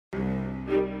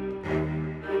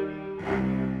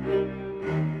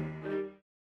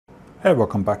Hey,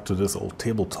 welcome back to this old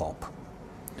tabletop.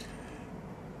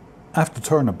 I have to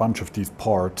turn a bunch of these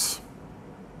parts.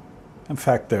 In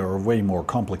fact, they are way more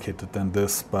complicated than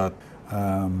this, but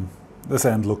this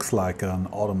end looks like an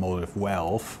automotive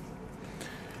valve.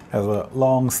 Has a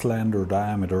long, slender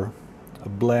diameter, a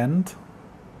blend,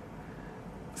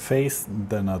 face, and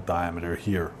then a diameter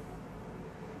here.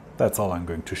 That's all I'm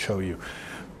going to show you.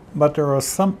 But there are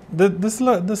some, this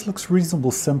looks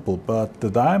reasonably simple, but the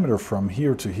diameter from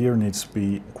here to here needs to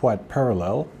be quite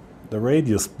parallel. The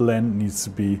radius blend needs to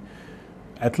be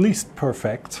at least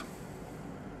perfect.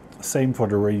 Same for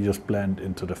the radius blend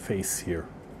into the face here.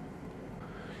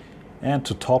 And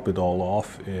to top it all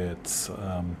off, it's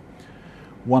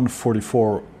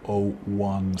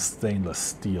 14401 stainless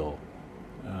steel.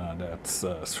 That's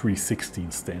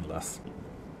 316 stainless.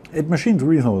 It machines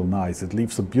reasonably nice, it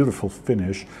leaves a beautiful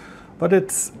finish, but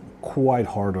it's quite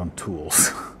hard on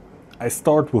tools. I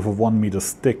start with a 1 meter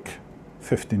stick,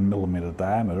 15mm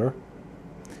diameter,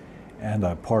 and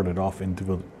I part it off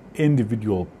into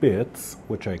individual bits,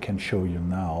 which I can show you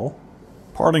now.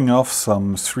 Parting off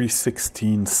some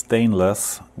 316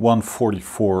 stainless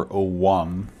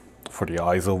 14401 for the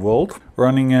ISO volt,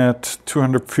 running at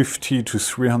 250 to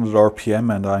 300 RPM,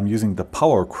 and I'm using the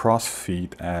power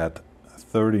crossfeed at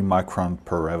 30 micron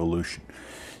per revolution,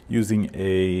 using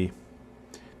a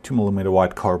 2mm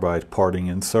wide carbide parting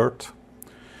insert.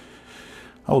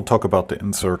 I will talk about the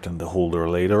insert and the holder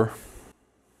later.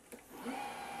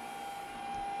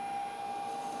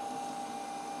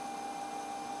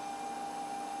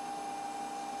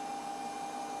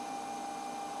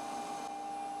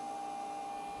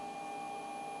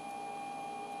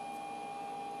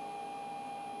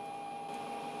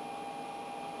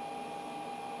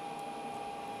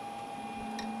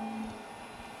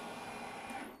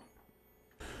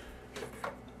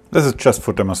 This is just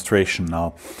for demonstration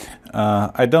now.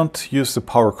 I don't use the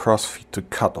power crossfeed to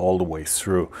cut all the way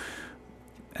through.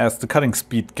 As the cutting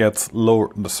speed gets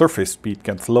lower, the surface speed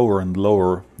gets lower and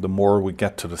lower, the more we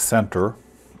get to the center,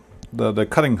 the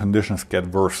cutting conditions get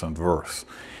worse and worse.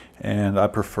 And I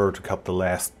prefer to cut the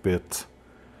last bit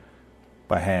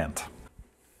by hand.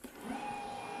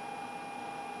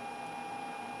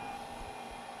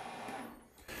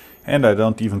 And I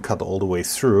don't even cut all the way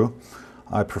through.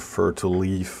 I prefer to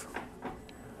leave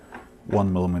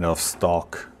 1mm of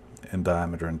stock in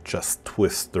diameter and just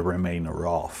twist the remainder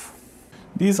off.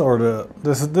 This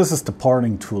is the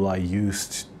parting tool I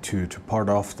used to part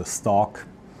off the stock.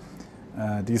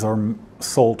 These are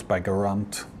sold by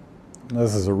Garant.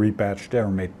 This is a rebadge, they're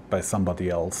made by somebody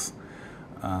else.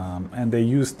 And they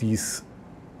use these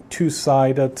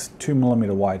two-sided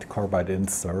 2mm wide carbide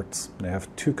inserts. They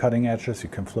have two cutting edges, you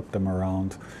can flip them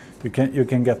around. You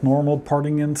can get normal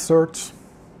parting inserts,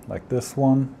 like this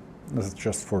one. This is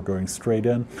just for going straight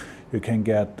in. You can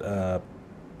get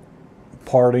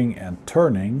parting and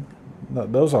turning.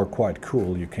 Those are quite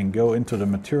cool. You can go into the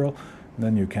material, and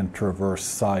then you can traverse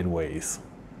sideways.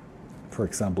 For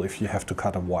example, if you have to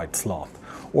cut a wide slot,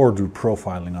 or do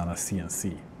profiling on a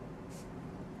CNC.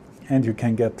 And you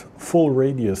can get full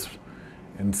radius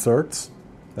inserts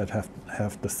that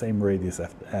have the same radius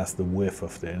as the width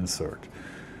of the insert.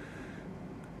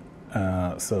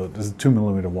 So this is a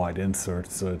 2mm wide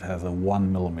insert, so it has a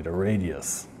 1mm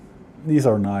radius. These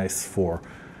are nice for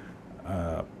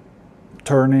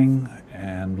turning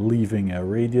and leaving a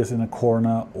radius in a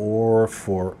corner, or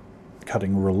for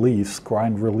cutting reliefs,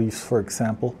 grind reliefs for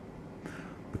example,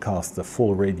 because the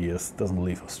full radius doesn't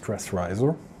leave a stress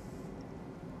riser.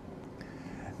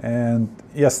 And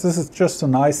yes, this is just a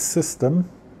nice system.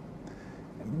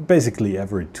 Basically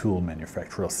every tool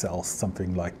manufacturer sells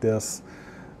something like this.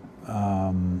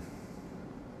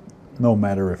 No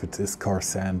matter if it's Iskar,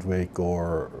 Sandvik,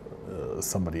 or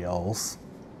somebody else.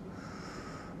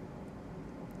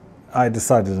 I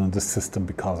decided on this system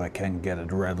because I can get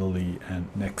it readily and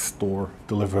next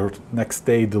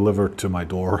day delivered to my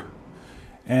door.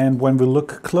 And when we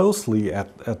look closely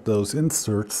at those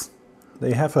inserts,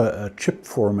 they have a chip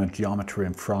format geometry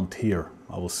in front here.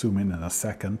 I will zoom in a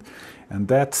second. And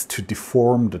that's to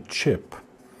deform the chip.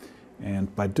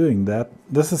 And by doing that,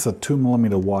 this is a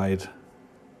 2mm wide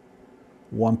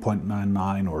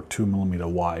 1.99 or 2mm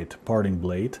wide parting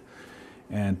blade.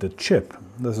 And the chip,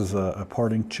 this is a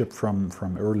parting chip from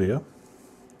earlier.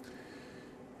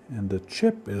 And the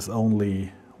chip is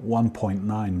only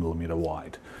 1.9mm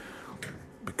wide.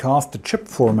 Because the chip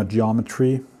format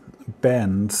geometry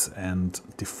bends and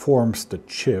deforms the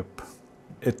chip,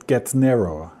 it gets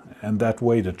narrower. And that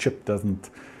way the chip doesn't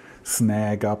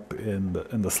snag up in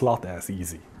the slot as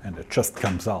easy, and it just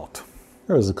comes out.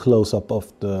 There is a close-up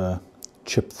of the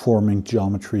chip forming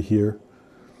geometry here.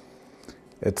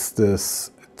 It's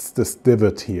this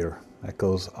divot here that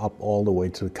goes up all the way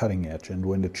to the cutting edge, and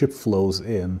when the chip flows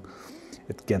in,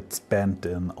 it gets bent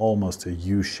in almost a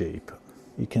U shape.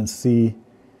 You can see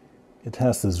it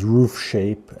has this roof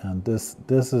shape, and this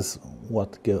is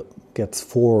what gets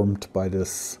formed by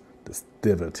this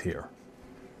divot here.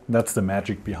 That's the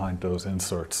magic behind those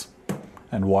inserts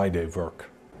and why they work.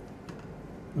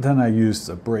 Then I used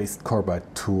a brazed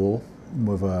carbide tool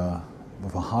with a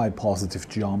high positive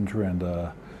geometry and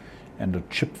a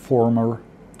chip former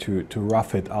to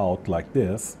rough it out like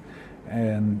this.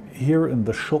 And here in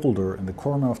the shoulder, in the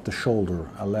corner of the shoulder,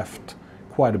 I left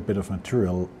quite a bit of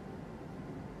material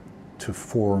to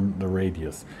form the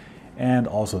radius. And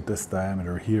also this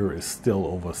diameter here is still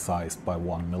oversized by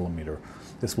 1 millimeter.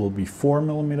 This will be 4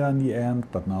 millimeter in the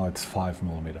end, but now it's 5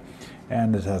 millimeter.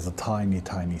 And it has a tiny,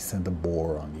 tiny center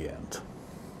bore on the end.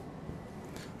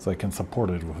 So I can support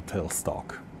it with a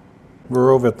tailstock.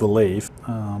 We're over at the lathe,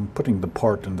 putting the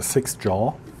part in the 6th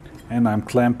jaw, and I'm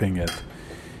clamping it.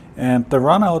 And the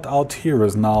runout out here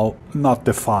is now not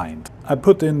defined. I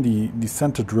put in the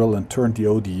center drill and turned the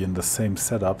OD in the same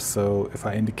setup, so if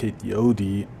I indicate the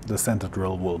OD, the center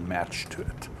drill will match to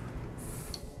it.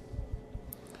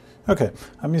 Okay,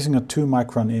 I'm using a 2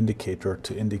 micron indicator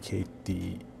to indicate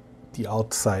the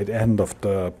outside end of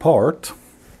the part.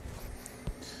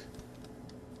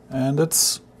 And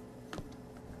it's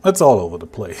all over the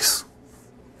place.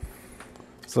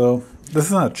 So this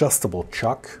is an adjustable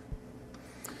chuck.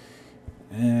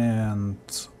 And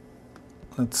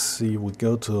let's see, we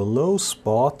go to the low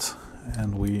spot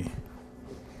and we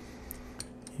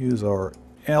use our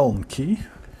Allen key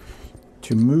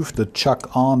to move the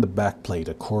chuck on the back plate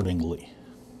accordingly.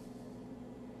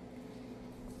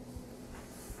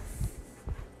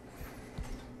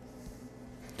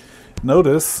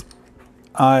 Notice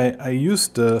I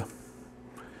used the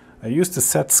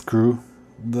set screw,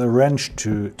 the wrench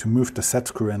to move the set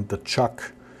screw and the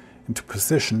chuck into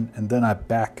position, and then I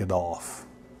back it off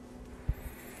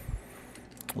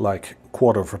like a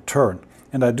quarter of a turn.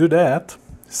 And I do that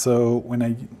so when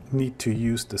I need to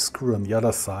use the screw on the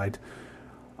other side,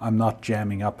 I'm not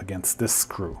jamming up against this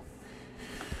screw.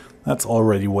 That's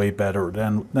already way better.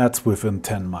 Than that's within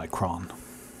 10 micron.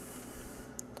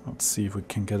 Let's see if we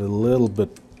can get a little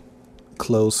bit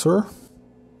closer.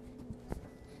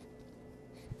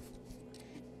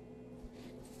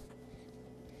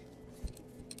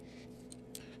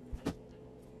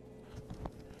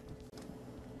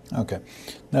 Okay,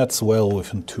 that's well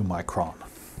within 2 micron.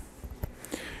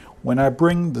 When I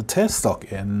bring the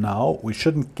tailstock in now, we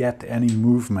shouldn't get any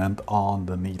movement on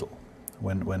the needle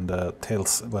when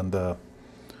the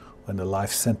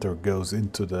live center goes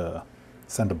into the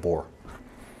center bore.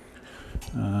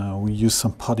 We use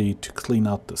some putty to clean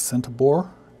out the center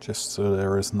bore, just so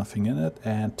there is nothing in it,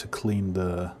 and to clean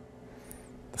the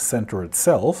center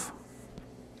itself.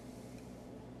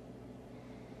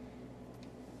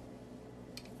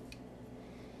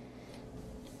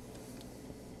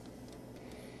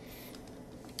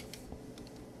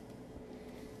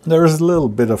 There is a little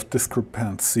bit of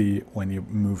discrepancy when you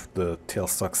move the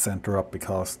tailstock center up,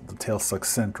 because the tailstock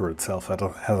center itself has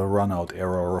a runout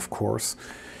error, of course,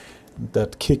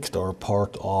 that kicked our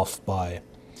part off by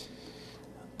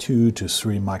 2 to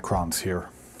 3 microns here,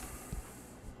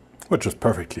 which is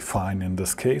perfectly fine in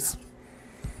this case.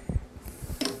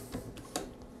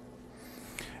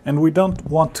 And we don't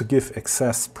want to give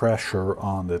excess pressure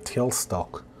on the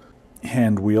tailstock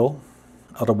hand wheel.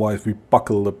 Otherwise we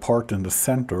buckle the part in the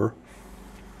center.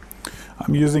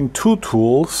 I'm using 2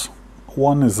 tools.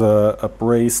 One is a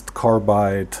brazed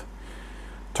carbide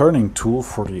turning tool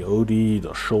for the OD,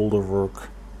 the shoulder work.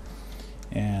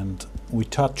 And we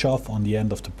touch off on the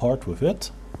end of the part with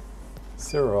it.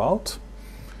 Zero out.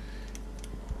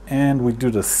 And we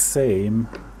do the same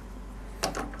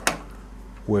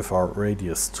with our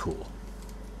radius tool.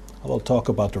 I will talk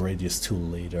about the radius tool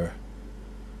later.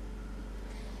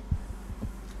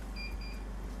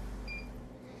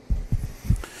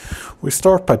 We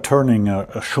start by turning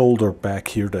a shoulder back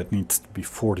here that needs to be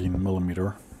 14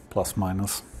 millimeter, plus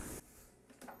minus.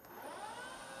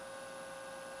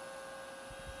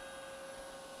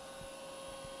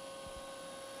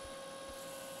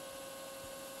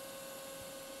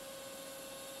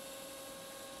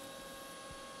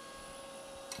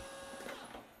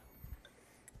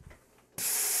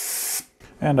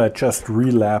 And I just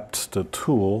relapped the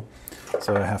tool,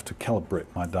 so I have to calibrate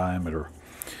my diameter.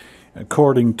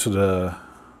 According to the...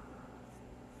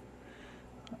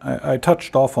 I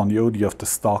touched off on the OD of the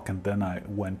stock, and then I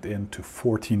went into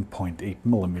 14.8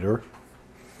 millimeter.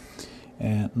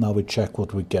 And now we check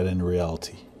what we get in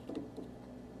reality.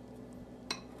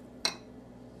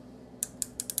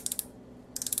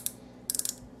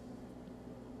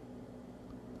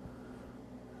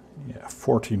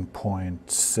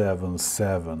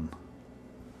 14.77.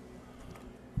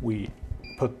 We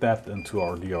put that into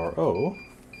our DRO.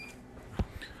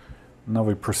 Now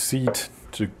we proceed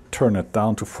to turn it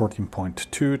down to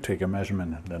 14.2, take a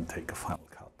measurement, and then take a final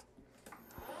cut.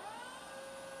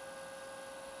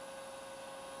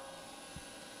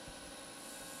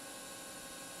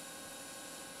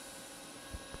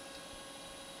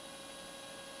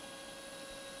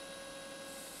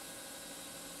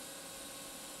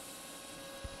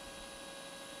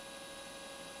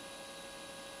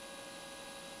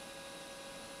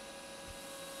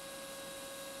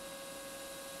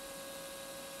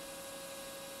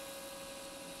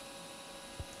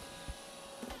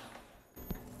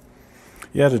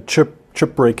 Yeah, the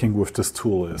chip breaking with this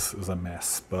tool is a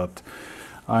mess, but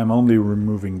I'm only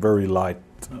removing very light,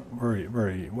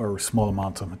 very small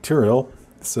amounts of material,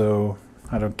 so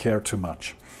I don't care too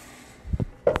much.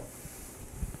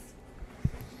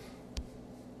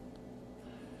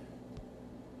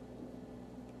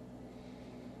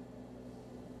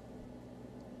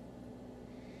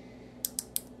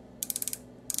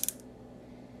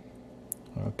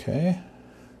 Okay.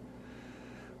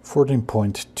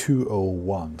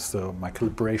 14.201, so my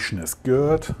calibration is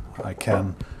good. I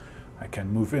can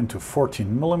move into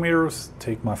 14 millimeters,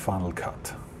 take my final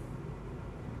cut.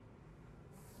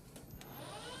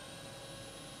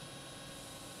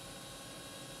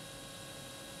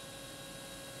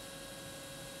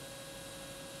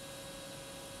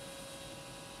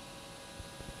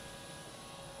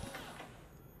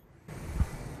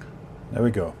 There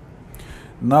we go.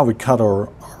 Now we cut our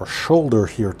shoulder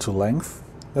here to length.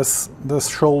 This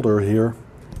shoulder here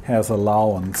has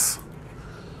allowance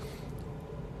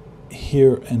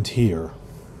here and here,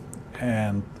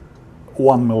 and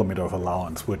 1 millimeter of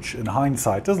allowance, which in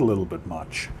hindsight is a little bit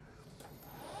much.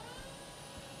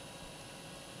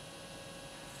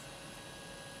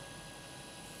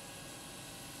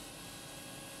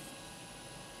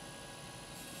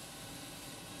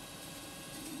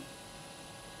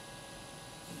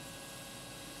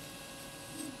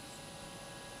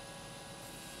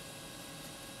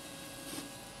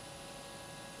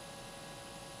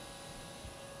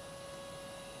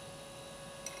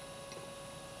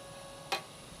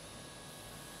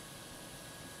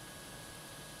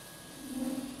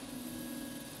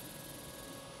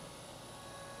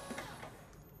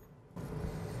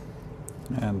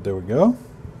 And there we go.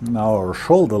 Now our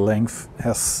shoulder length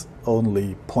has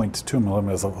only 0.2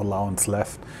 millimeters of allowance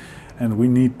left, and we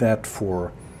need that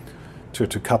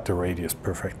to cut the radius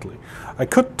perfectly. I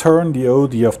could turn the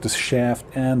OD of this shaft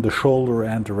and the shoulder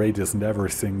and the radius and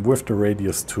everything with the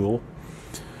radius tool,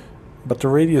 but the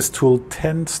radius tool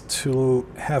tends to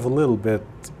have a little bit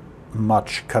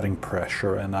much cutting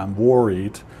pressure, and I'm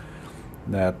worried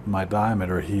that my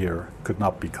diameter here could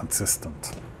not be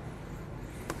consistent.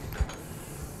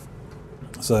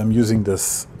 So I'm using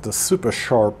this super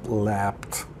sharp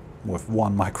lapped with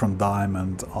 1 micron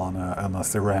diamond on a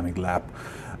ceramic lap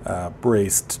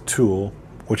brazed tool,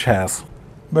 which has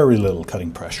very little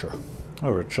cutting pressure.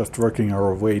 We're just working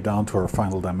our way down to our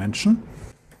final dimension.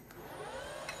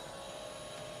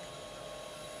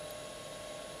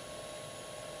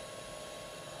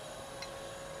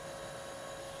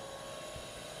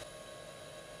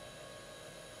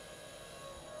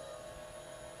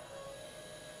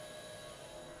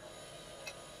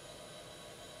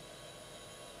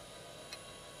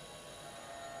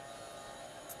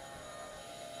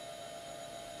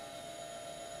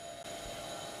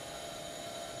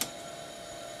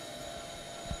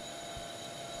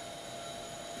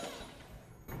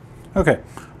 Okay,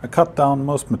 I cut down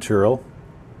most material,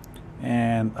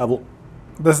 and I will.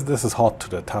 This is hot to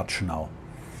the touch now.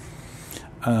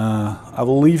 I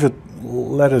will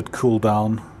let it cool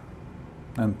down,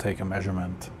 and take a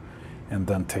measurement, and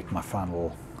then take my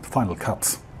final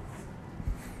cuts.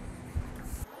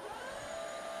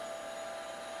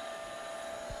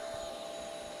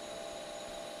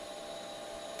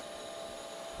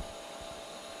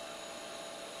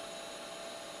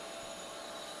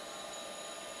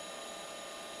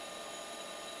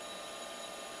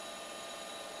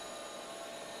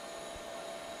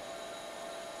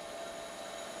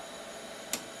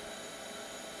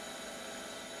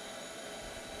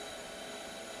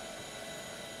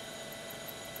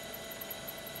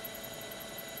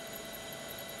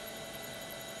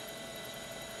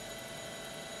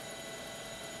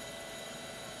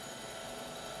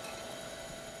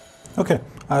 Okay,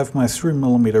 I have my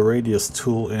 3mm radius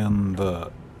tool in the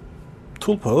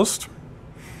tool post,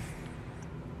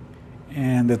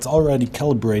 and it's already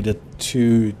calibrated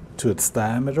to its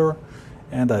diameter,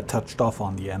 and I touched off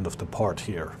on the end of the part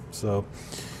here. So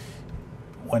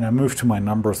when I move to my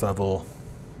numbers, I will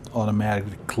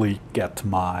automatically get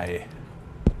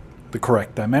the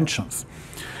correct dimensions.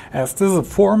 As this is a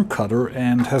form cutter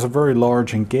and has a very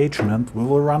large engagement, we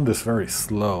will run this very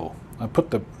slow. I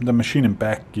put the machine in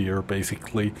back gear,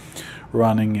 basically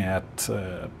running at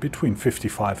between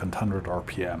 55 and 100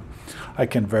 RPM. I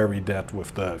can vary that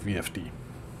with the VFD.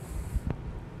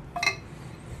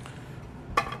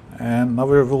 And now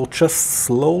we will just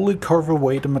slowly curve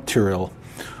away the material.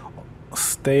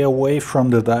 Stay away from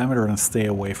the diameter and stay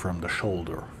away from the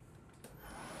shoulder.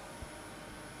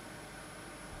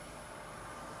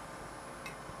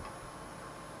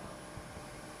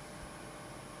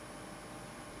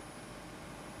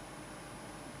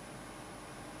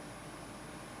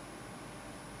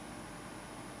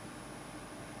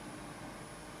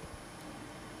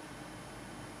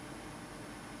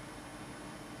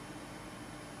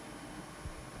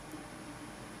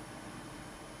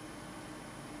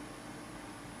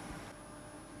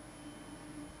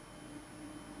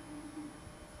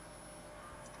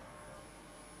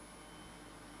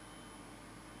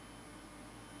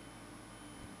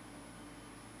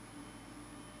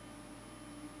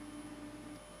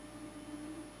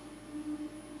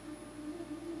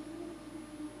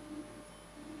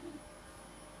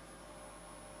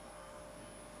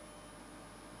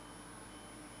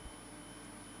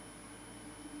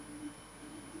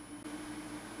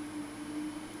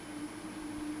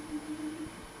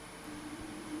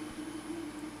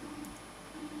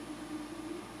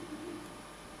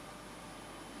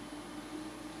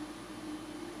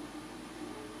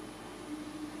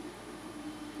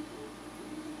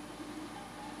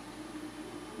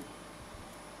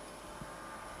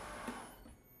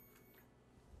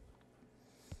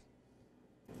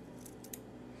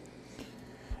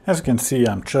 As you can see,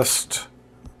 I'm just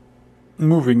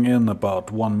moving in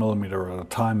about 1 millimeter at a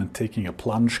time and taking a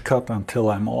plunge cut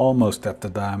until I'm almost at the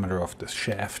diameter of this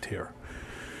shaft here.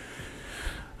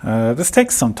 This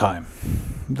takes some time.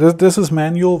 This is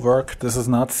manual work. This is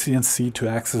not CNC to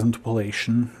axis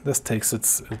interpolation. This takes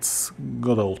its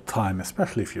good old time,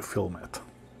 especially if you film it.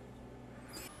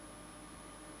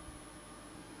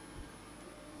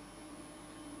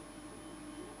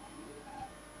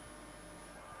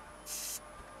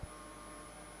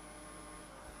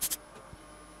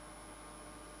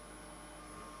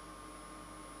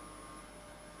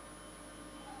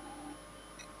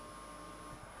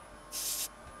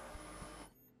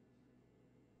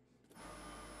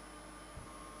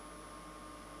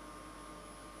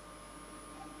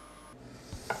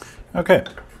 Okay,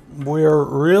 we're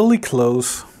really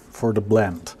close for the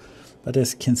blend, but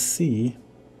as you can see,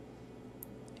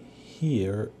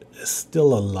 here is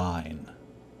still a line.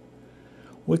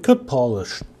 We could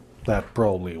polish that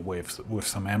probably with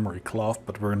some emery cloth,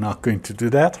 but we're not going to do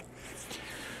that.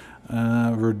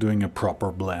 We're doing a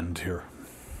proper blend here.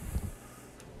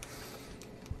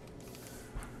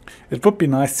 It would be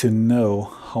nice to know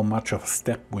how much of a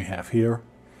step we have here,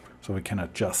 so we can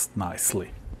adjust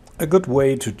nicely. A good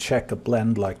way to check a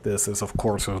blend like this is, of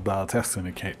course, with a dial test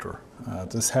indicator.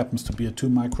 This happens to be a 2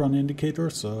 micron indicator,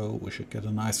 so we should get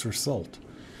a nice result.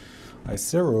 I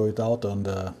zero it out on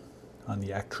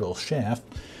the actual shaft,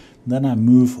 then I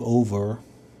move over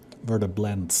where the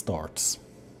blend starts.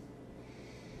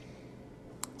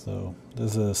 So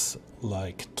this is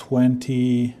like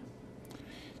 20,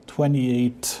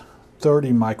 28,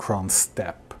 30 micron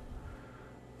step.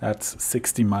 That's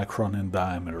 60 micron in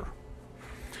diameter.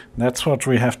 That's what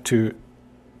we have to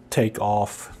take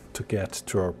off to get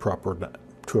to a proper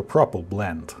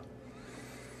blend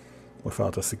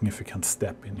without a significant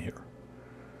step in here.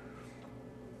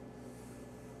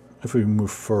 If we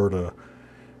move further,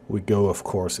 we go, of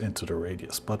course, into the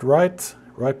radius. But right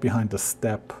behind the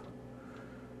step,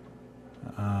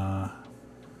 the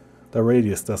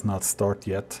radius does not start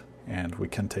yet, and we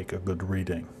can take a good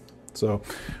reading. So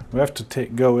we have to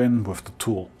go in with the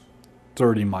tool,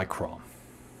 30 micron.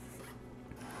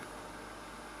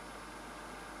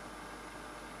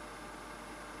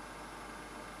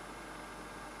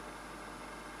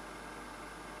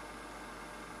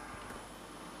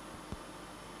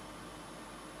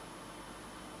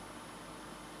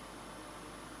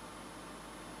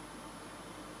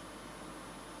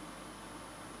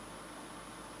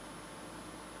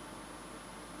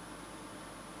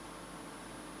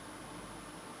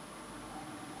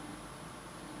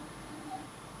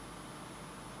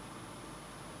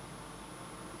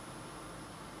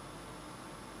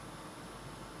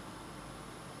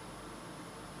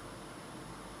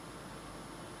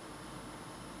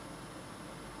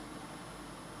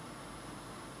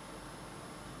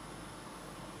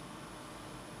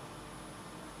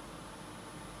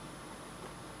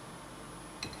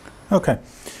 Okay,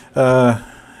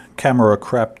 camera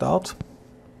crapped out,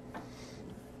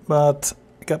 but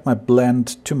I got my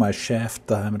blend to my shaft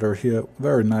diameter here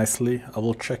very nicely. I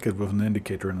will check it with an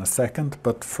indicator in a second,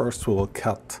 but first we will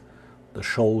cut the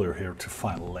shoulder here to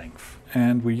final length.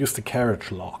 And we use the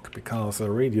carriage lock because a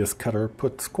radius cutter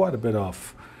puts quite a bit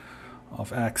of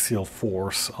axial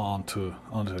force onto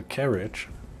the carriage.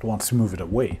 It wants to move it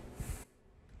away.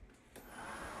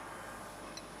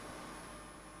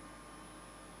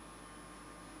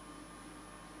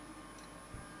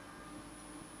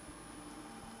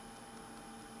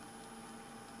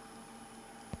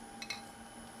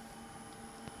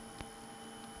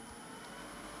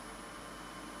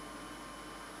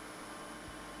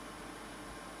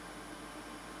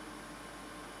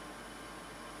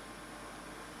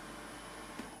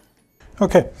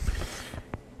 Okay,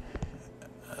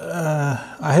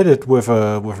 I hit it with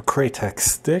a Cratex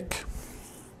stick,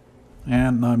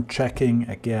 and now I'm checking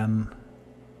again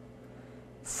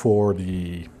for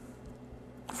the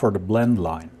blend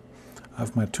line. I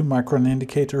have my 2 micron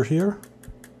indicator here,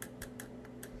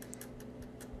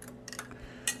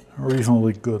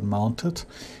 reasonably good mounted,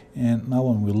 and now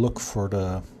when we look for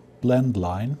the blend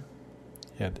line,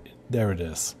 yeah, there it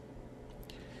is.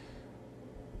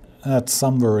 That's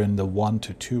somewhere in the 1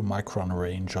 to 2 micron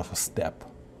range of a step.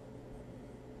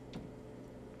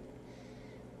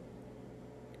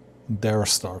 There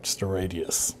starts the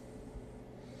radius.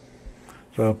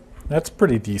 So that's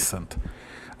pretty decent.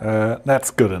 That's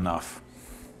good enough.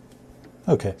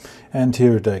 Okay, and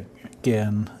here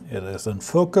again it is in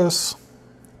focus.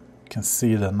 You can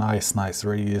see the nice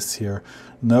radius here.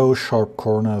 No sharp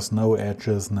corners, no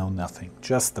edges, no nothing.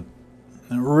 Just a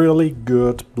really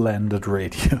good blended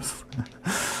radius.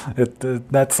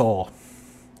 That's all.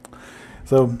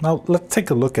 So now let's take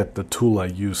a look at the tool I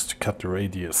used to cut the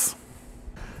radius.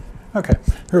 Okay,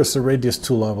 here's the radius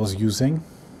tool I was using.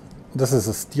 This is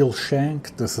a steel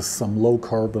shank, this is some low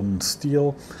carbon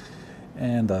steel,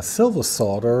 and I silver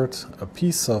soldered a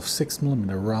piece of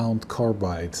 6mm round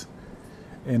carbide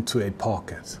into a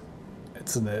pocket.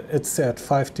 It's at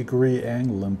 5-degree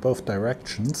angle in both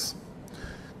directions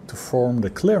to form the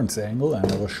clearance angle,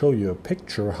 and I will show you a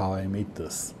picture how I made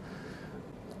this.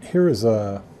 Here is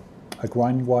a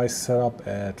grinding vise setup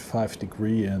at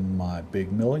 5-degree in my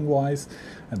big milling vise,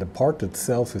 and the part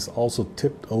itself is also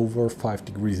tipped over 5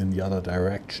 degrees in the other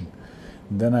direction.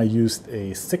 And then I used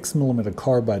a 6mm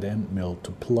carbide end mill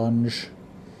to plunge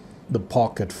the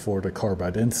pocket for the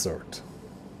carbide insert.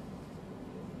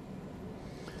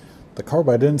 The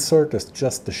carbide insert is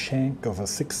just the shank of a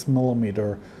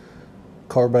 6mm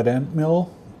carbide end mill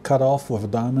cut off with a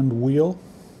diamond wheel,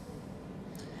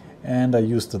 and I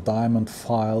used the diamond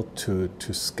file to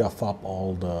scuff up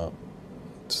the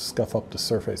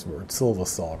surface where it silver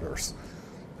solders.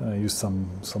 And I used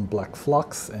some black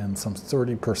flux and some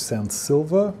 30%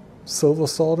 silver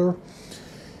solder,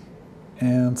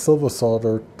 and silver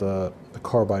soldered the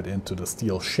carbide into the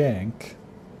steel shank,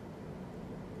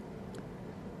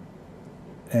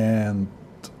 and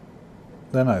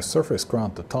then I surface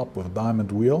ground the top with a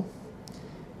diamond wheel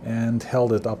and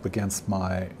held it up against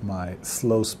my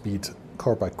slow speed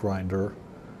carbide grinder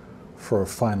for a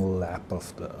final lap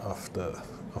of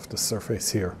the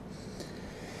surface here.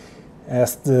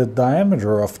 As the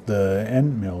diameter of the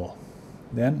end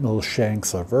mill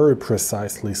shanks are very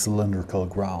precisely cylindrical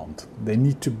ground. They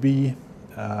need to be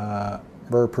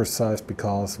very precise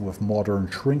because with modern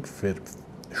shrink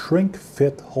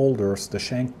fit holders, the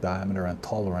shank diameter and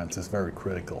tolerance is very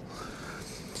critical.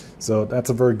 So that's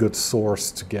a very good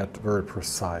source to get very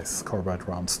precise carbide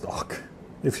round stock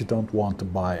if you don't want to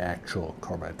buy actual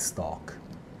carbide stock.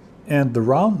 And the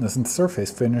roundness and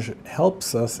surface finish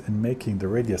helps us in making the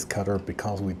radius cutter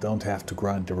because we don't have to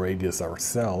grind the radius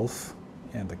ourselves.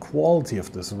 And the quality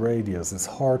of this radius is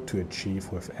hard to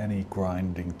achieve with any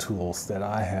grinding tools that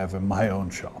I have in my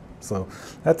own shop. So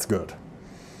that's good.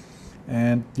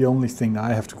 And the only thing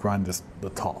I have to grind is the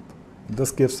top.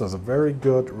 This gives us a very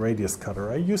good radius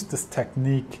cutter. I use this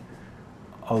technique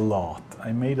a lot.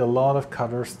 I made a lot of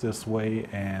cutters this way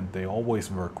and they always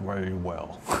work very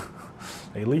well.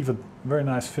 They leave a very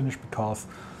nice finish because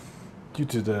due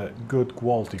to the good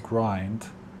quality grind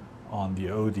on the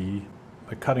OD,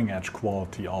 the cutting edge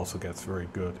quality also gets very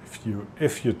good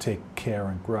if you take care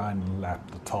and grind and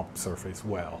lap the top surface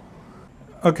well.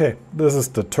 Okay, this is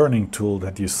the turning tool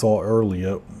that you saw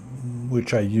earlier,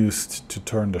 which I used to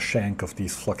turn the shank of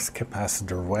these flux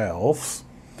capacitor valves.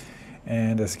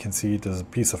 And as you can see, there's a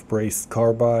piece of brazed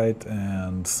carbide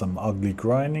and some ugly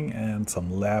grinding and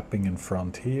some lapping in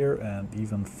front here and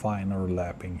even finer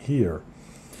lapping here.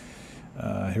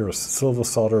 Here is the silver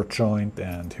solder joint,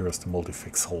 and here is the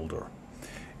multifix holder.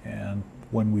 And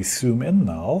when we zoom in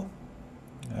now,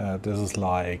 this is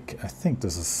like, I think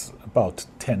this is about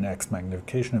 10x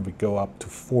magnification, and we go up to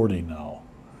 40 now.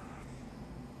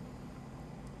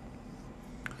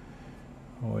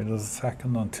 Wait a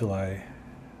second until I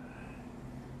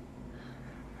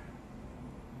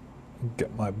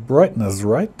get my brightness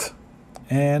right.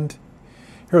 And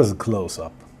here's a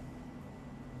close-up.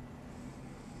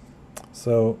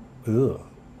 So,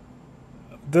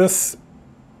 this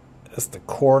is the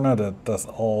corner that does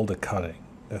all the cutting.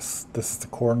 This is the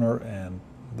corner, and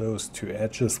those two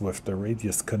edges with the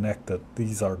radius connected,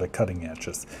 these are the cutting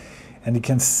edges. And you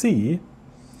can see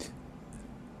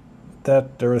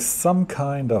that there is some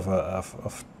kind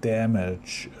of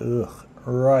damage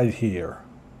right here.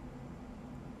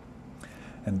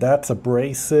 And that's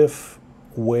abrasive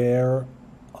wear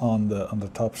on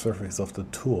the top surface of the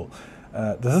tool.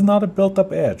 This is not a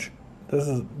built-up edge. This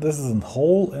is a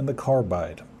hole in the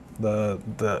carbide.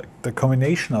 The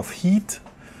combination of heat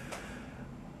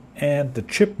and the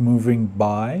chip moving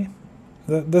by.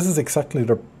 This is exactly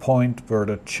the point where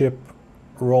the chip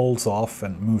rolls off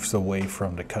and moves away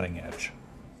from the cutting edge.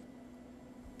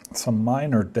 Some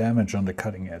minor damage on the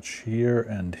cutting edge here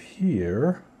and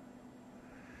here.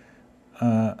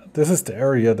 This is the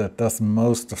area that does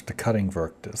most of the cutting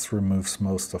work. This removes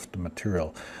most of the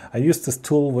material. I use this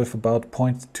tool with about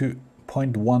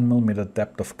 0.1 millimeter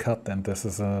depth of cut, and this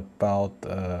is about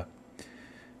a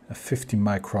 50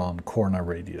 micron corner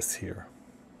radius here.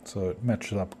 So it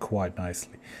matches up quite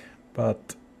nicely.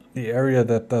 But the area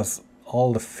that does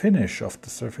all the finish of the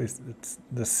surface, it's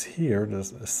this here.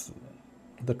 This is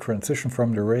the transition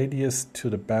from the radius to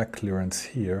the back clearance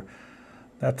here.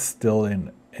 That's still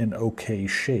in okay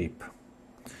shape.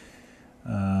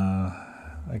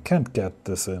 I can't get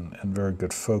this in very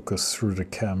good focus through the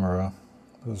camera.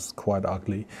 This is quite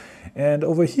ugly. And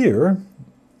over here,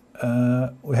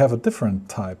 we have a different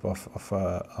type of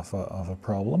a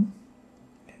problem.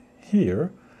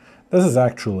 Here, this is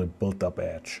actually built-up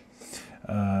edge.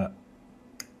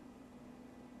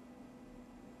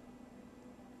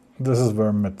 This is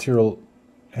where material,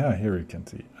 yeah, here you can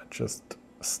see, I just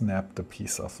snapped a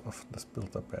piece of this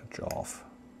built-up edge off.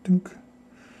 Dunk.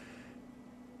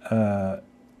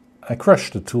 I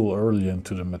crushed the tool early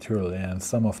into the material, and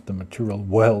some of the material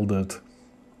welded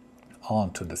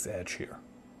onto this edge here.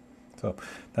 So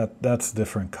that's a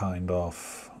different kind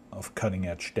of cutting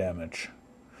edge damage.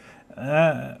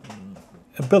 A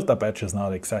built-up edge is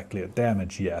not exactly a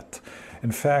damage yet.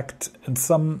 In fact, in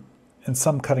some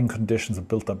cutting conditions, a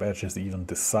built-up edge is even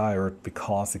desired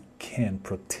because it can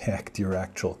protect your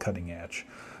actual cutting edge.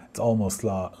 It's almost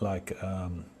like a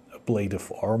blade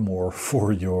of armor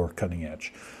for your cutting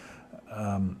edge.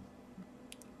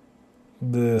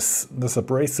 This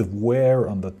abrasive wear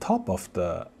on the top of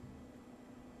the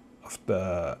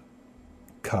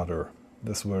cutter,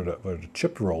 this is where the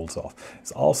chip rolls off,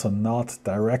 is also not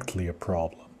directly a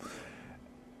problem.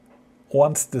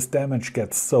 Once this damage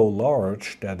gets so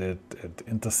large that it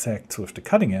intersects with the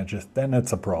cutting edges, then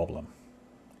it's a problem.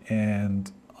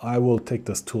 And I will take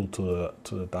this tool to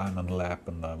the diamond lab,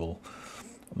 and I will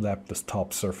lap this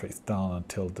top surface down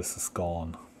until this is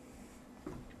gone.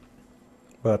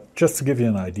 But just to give you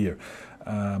an idea,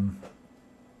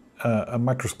 a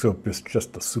microscope is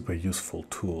just a super useful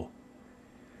tool.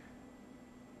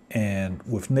 And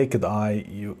with naked eye,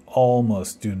 you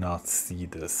almost do not see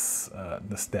this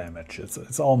damage.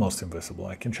 It's almost invisible.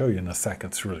 I can show you in a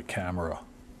second through the camera.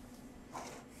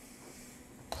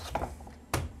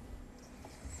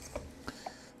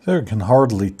 So you can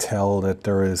hardly tell that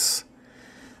there is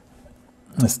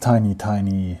this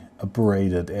tiny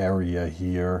abraded area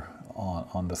here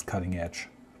on this cutting edge.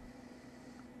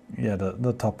 Yeah,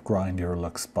 the top grind here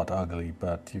looks but ugly,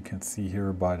 but you can see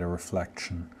here by the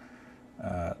reflection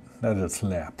that it's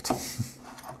lapped.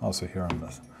 Also here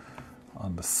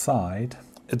on the side.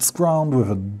 It's ground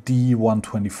with a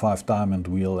D125 diamond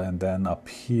wheel, and then up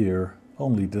here,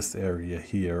 only this area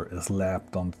here is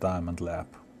lapped on the diamond lap.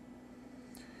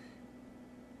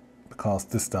 Because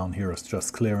this down here is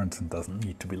just clearance and doesn't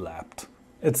need to be lapped.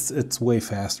 It's way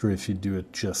faster if you do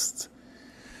it just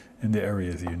in the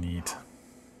areas you need.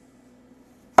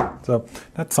 So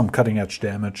that's some cutting edge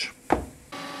damage.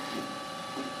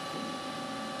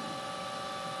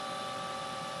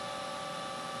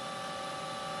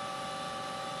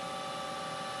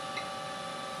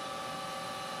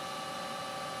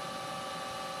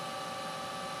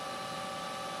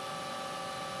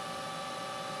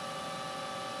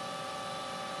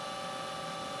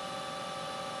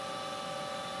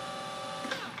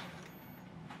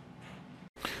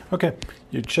 Okay,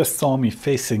 you just saw me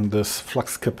facing this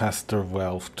flux capacitor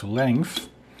valve to length,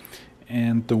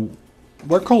 and the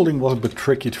work holding was a bit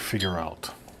tricky to figure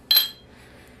out.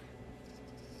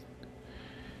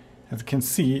 As you can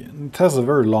see, it has a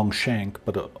very long shank,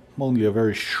 but only a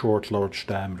very short, large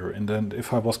diameter. And then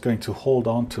if I was going to hold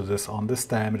on to this on this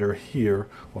diameter here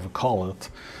of a collet,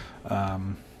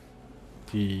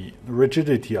 the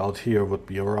rigidity out here would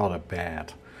be rather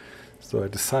bad. So I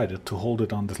decided to hold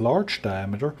it on this large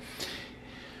diameter.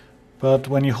 But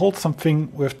when you hold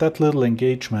something with that little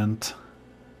engagement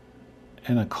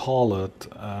in a collet,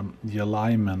 the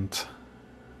alignment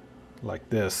like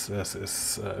this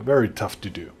is very tough to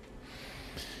do.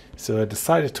 So I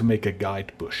decided to make a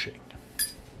guide bushing.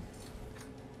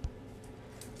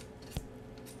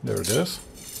 There it is.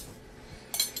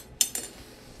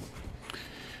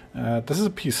 This is a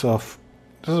piece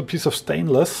of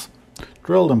stainless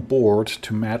drilled and bored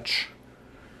to match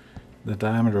the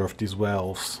diameter of these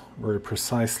valves very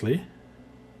precisely.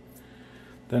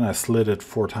 Then I slid it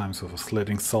 4 times with a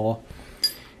slitting saw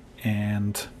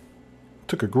and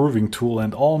took a grooving tool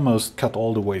and almost cut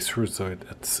all the way through, so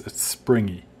it's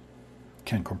springy,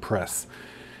 can compress.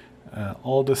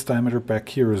 All this diameter back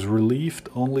here is relieved,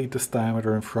 only this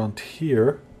diameter in front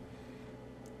here,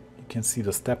 you can see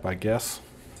the step I guess,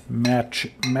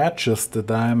 matches the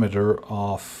diameter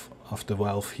of the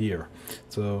valve here.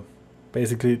 So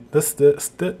basically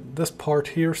this part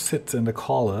here sits in the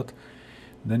collet,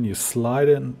 then you slide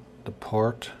in the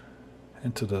part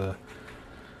into the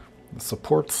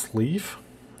support sleeve,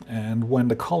 and when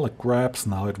the collet grabs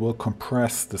now, it will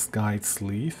compress this guide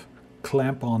sleeve,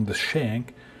 clamp on the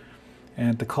shank,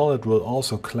 and the collet will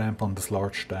also clamp on this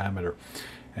large diameter.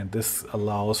 And this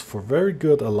allows for very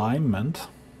good alignment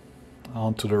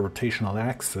onto the rotational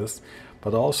axis,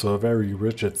 but also a very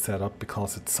rigid setup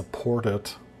because it's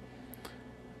supported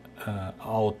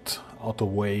out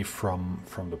away from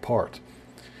the part.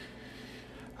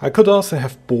 I could also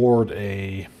have bored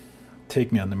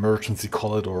taken an emergency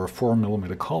collet or a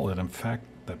 4mm collet, in fact,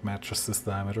 that matches this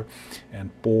diameter,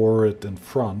 and bore it in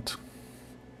front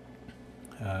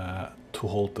to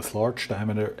hold this large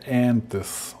diameter and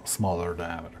this smaller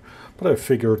diameter. But I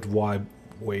figured, why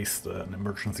waste an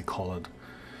emergency collet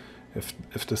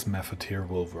if this method here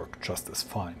will work just as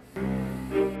fine.